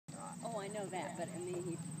know that, but I mean,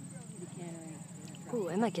 he can't. Ooh,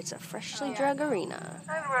 Emma gets a freshly drug arena.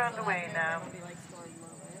 And we're underway now.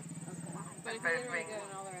 But if Both you ring go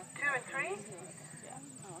and all the rest 2 and 3. yeah.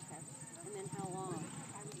 Oh, okay. And then how long?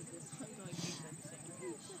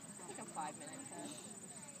 Like a 5-minute test.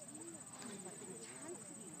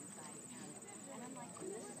 And I'm like,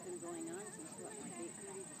 this has been going on since what, like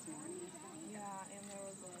 8:30 this morning? Yeah, and there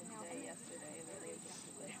was a day yesterday that they just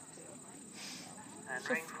did this too. And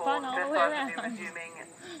So ring 4 fun all the way dressage will be around. resuming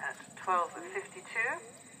at 12:52.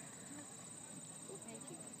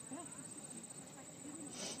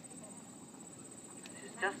 This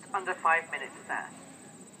is just under 5 minutes there.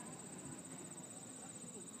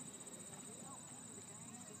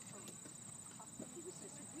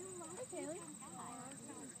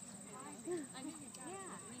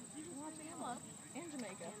 And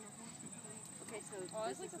Jamaica. Okay, so Oh,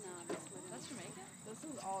 this is novice. That's Jamaica? This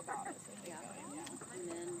is all novice. Yeah. And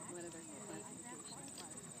then what other classification?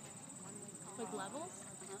 Like levels?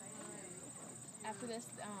 After this,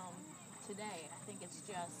 today, I think it's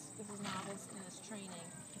just, this is novice and it's training.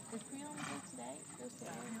 Did pre-on go today?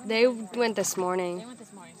 They went this morning. They went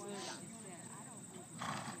this morning, so they're done.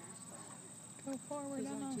 Go forward.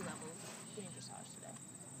 There's only 2 levels doing dressage today.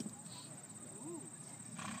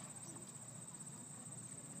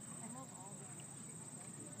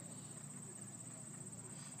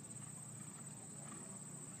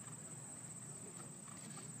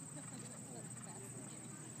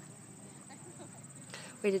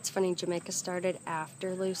 Wait, it's funny, Jamaica started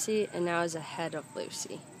after Lucy and now is ahead of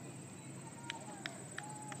Lucy.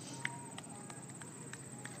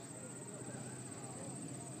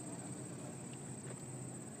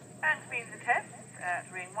 And begins the test at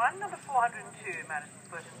ring 1, number 402, Madison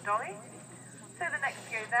Foot and Dolly. So the next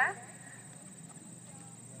to go there.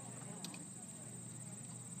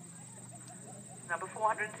 Number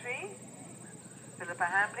 403, Philippa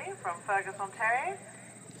Hambley from Fergus, Ontario.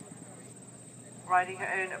 Riding her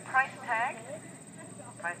own price tag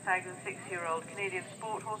and 6-year-old Canadian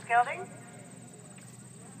sport horse gelding.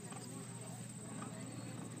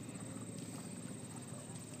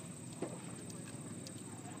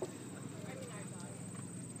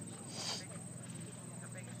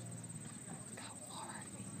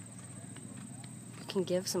 You can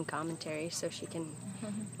give some commentary so she can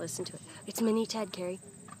listen to it. It's Mini Ted, Carrie.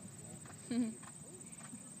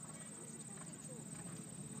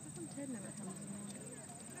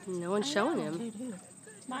 No one's showing him.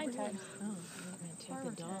 My Ted. Oh, Ted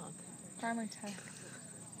the dog. Farmer Ted.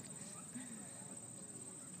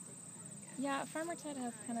 Yeah, Farmer Ted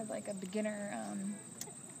has kind of like a beginner,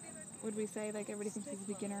 would we say, like everybody thinks he's a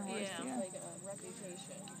beginner horse? Yeah. Like a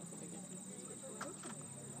reputation.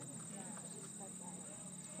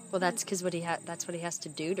 Well, that's because that's what he has to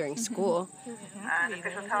do during school. And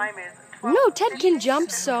official time is 12:50. No, Ted can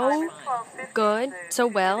jump so good, so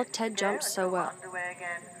well. Ted jumps so well. Underway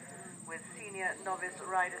again with senior novice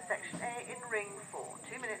rider section A in ring 4.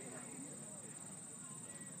 2 minutes.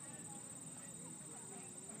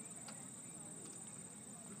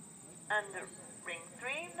 And ring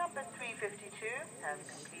 3, number 352, has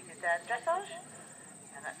completed their dressage.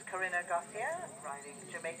 And that's Corinna Garcia riding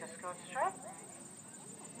Jamaica Scott Strap.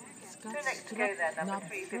 So next to go there, number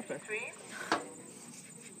 353.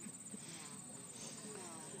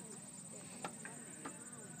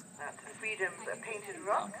 That's Freedom's Painted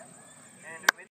Rock.